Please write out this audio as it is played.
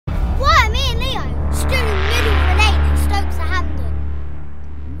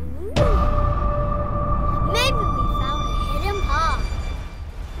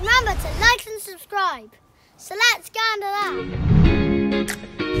subscribe. So let's get into that.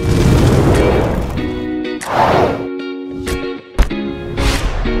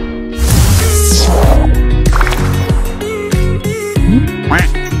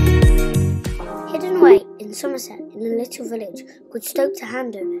 Hidden away in Somerset in a little village called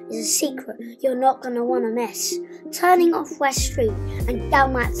Stoke-sub-Hamdon is a secret you're not going to want to miss. Turning off West Street and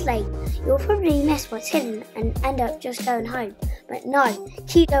down that lane, you'll probably miss what's hidden and end up just going home. But no,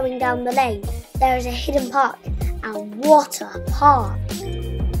 keep going down the lane. There is a hidden park, and what a park!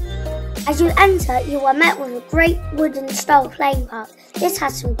 As you enter, you are met with a great wooden style playing park. This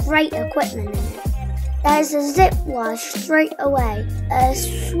has some great equipment in it. There is a zip wire straight away, a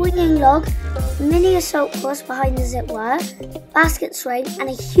swinging log, mini assault course behind the zip wire, basket swing, and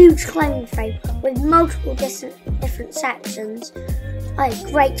a huge climbing frame with multiple different sections. I had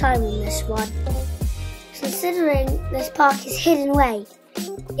a great time on this one. Considering this park is hidden away,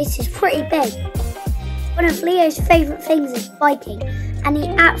 it is pretty big. One of Leo's favourite things is biking, and he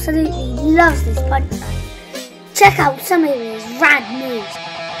absolutely loves this bunch track. Check out some of his rad moves.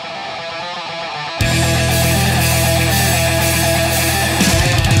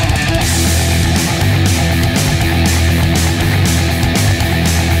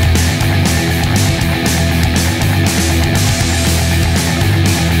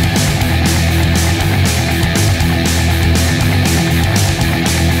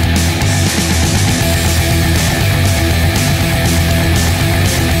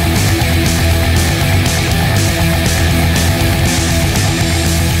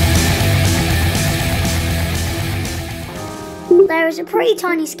 There is a pretty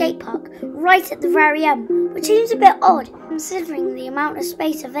tiny skate park right at the very end, which seems a bit odd considering the amount of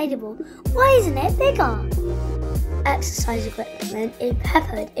space available. Why isn't it bigger? Exercise equipment is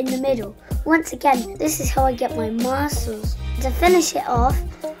peppered in the middle. Once again, this is how I get my muscles. To finish it off,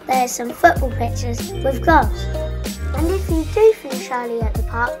 there's some football pitches with goals. And if you do finish early at the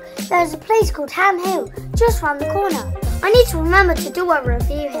park, there's a place called Ham Hill just round the corner. I need to remember to do a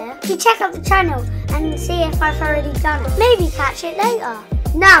review here. You check out the channel and see if I've already done it. Maybe catch it later.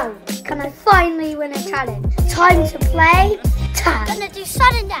 Now, can I finally win a challenge? Time to play tag. We're gonna do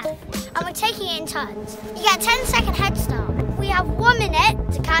sudden death, and we're taking it in turns. You get a 10-second head start. We have 1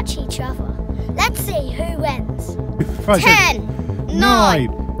 minute to catch each other. Let's see who wins. 10,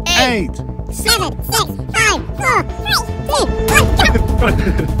 9, 8, 7, 6, 5, 4, 3, 2, 1,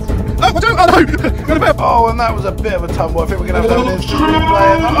 go! Oh, and that was a bit of a tumble. I think we're going to have to instant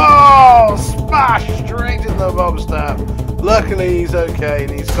replay. Oh, smash straight in the mob stab. Luckily, he's okay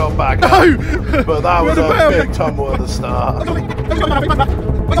and he's got back up. No! But that was a big tumble at the start.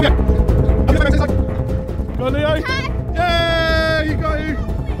 Go on, Leo. Yeah, you got you.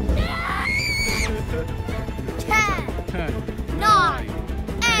 10, 9,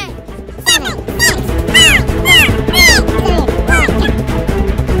 8, 7, 6, 5, 4, 3, 2, 1.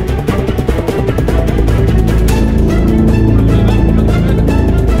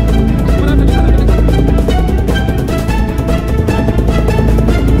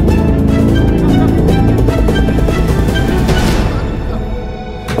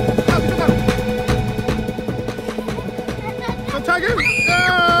 Tag him!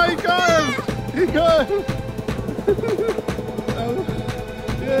 Yeah, he got him! He got him!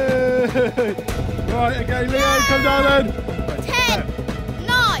 Yeah! Right, okay, Leo, come down then! 10,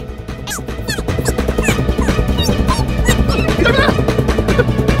 9, 8.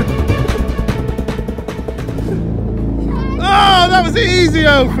 Oh, that was easy,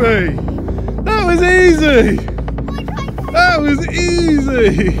 Alfie! That was easy! That was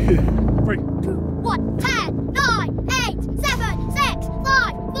easy! 3, 2, 1, 10, 9, 8, 7, 6,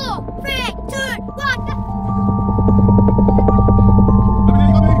 5, 4, 3, 2, 1, go!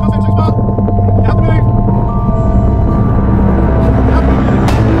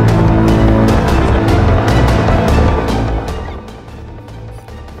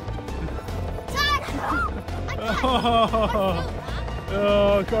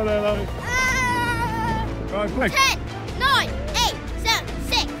 Oh, got it, love it. Right, play. 10, 9, 8, 7,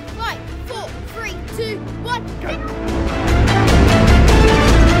 6, 5, 4, 3, 2, 1, go!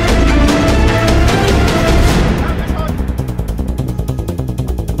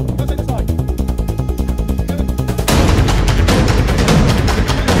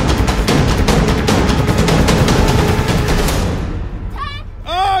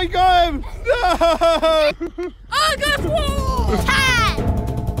 Oh, you got him! No! I got 10,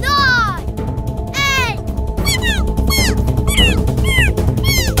 9, 8.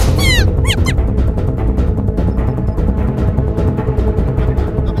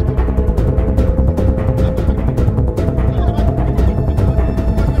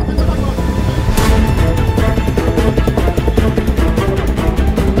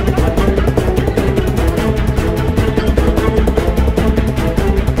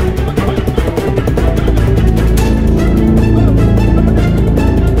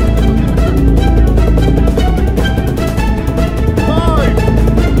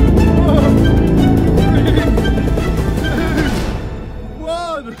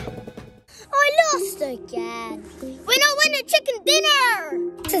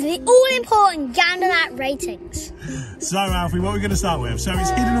 Alfie, what are we going to start with? So it's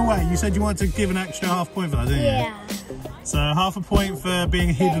hidden away. You said you wanted to give an extra half point for that, didn't you? Yeah. So half a point for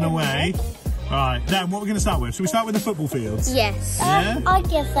being hidden away. Right, then what are we going to start with? Should we start with the football fields? Yes. Yeah? I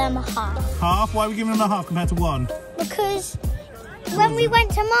give them a half. Half? Why are we giving them a half compared to 1? Because when we went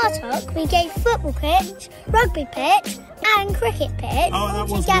to Martok, we gave football pitch, rugby pitch, and cricket pitch. Oh, that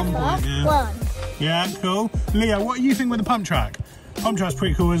was together, 1 point, yeah. 1. Yeah, cool. Leo, what do you think with the pump track? Pump track's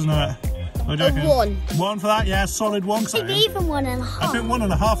pretty cool, isn't it? What do you reckon? 1. 1 for that, yeah, solid 1. I think even 1.5. I think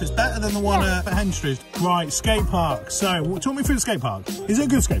 1.5 is better than the one at Henstridge. Right, skate park. So, talk me through the skate park. Is it a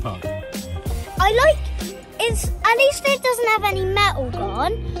good skate park? I like it's at least it doesn't have any metal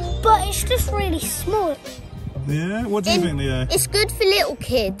gone, but it's just really small. Yeah, what do you think, Leo? It's good for little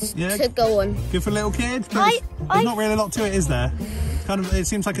kids to go on. Good for little kids? There's not really a lot to it, is there? It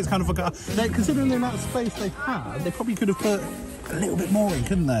seems like it's kind of like considering the amount of space they have, they probably could have put a little bit more in,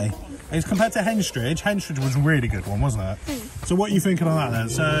 couldn't they? It's compared to Henstridge. Henstridge was a really good one, wasn't it? So what are you thinking on that then?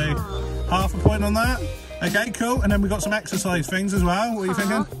 So half a point on that? Okay, cool. And then we've got some exercise things as well. What are you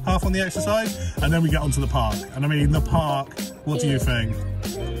thinking? Half on the exercise. And then we get onto the park. And I mean, the park, what do you think?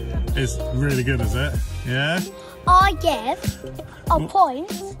 It's really good, is it? Yeah? I give a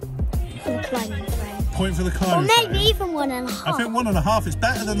point for the climbing frame. Point for the climbing frame. Or maybe frame. even 1.5. I think 1.5 is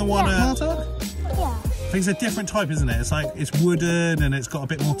better than the one at Martok. Yeah. I think it's a different type, isn't it? It's like, it's wooden and it's got a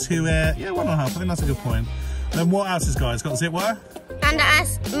bit more to it. Yeah, 1.5. I think that's a good point. Then what else has got? It's got zip wire. And it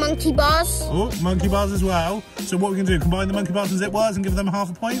has monkey bars. Oh, monkey bars as well. So what we can do, combine the monkey bars and zip wires and give them half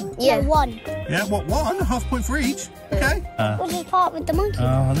a point? Yeah, 1. Yeah, what, 1? Half a point for each? Okay. What's this part with the monkey?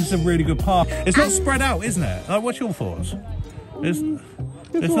 Oh, this is a really good part. It's not spread out, isn't it? Like, what's your thoughts?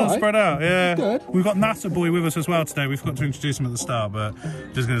 It's not spread out, yeah. Good. We've got NASA Boy with us as well today. We forgot to introduce him at the start, but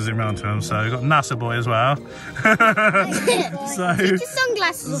just going to zoom around to him. So we've got NASA Boy as well. Take your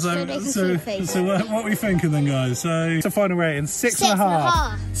sunglasses off so they can see your face. So what are we thinking then, guys? So it's a final rating, 6.5.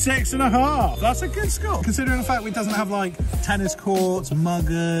 6.5. That's a good score. Considering the fact it doesn't have like tennis courts,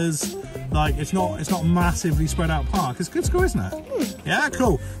 muggers, like it's not massively spread out park. It's a good score, isn't it? Yeah,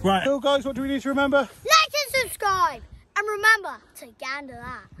 cool. Right. Cool, guys, what do we need to remember? Like and subscribe. And remember to gander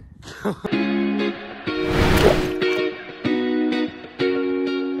that.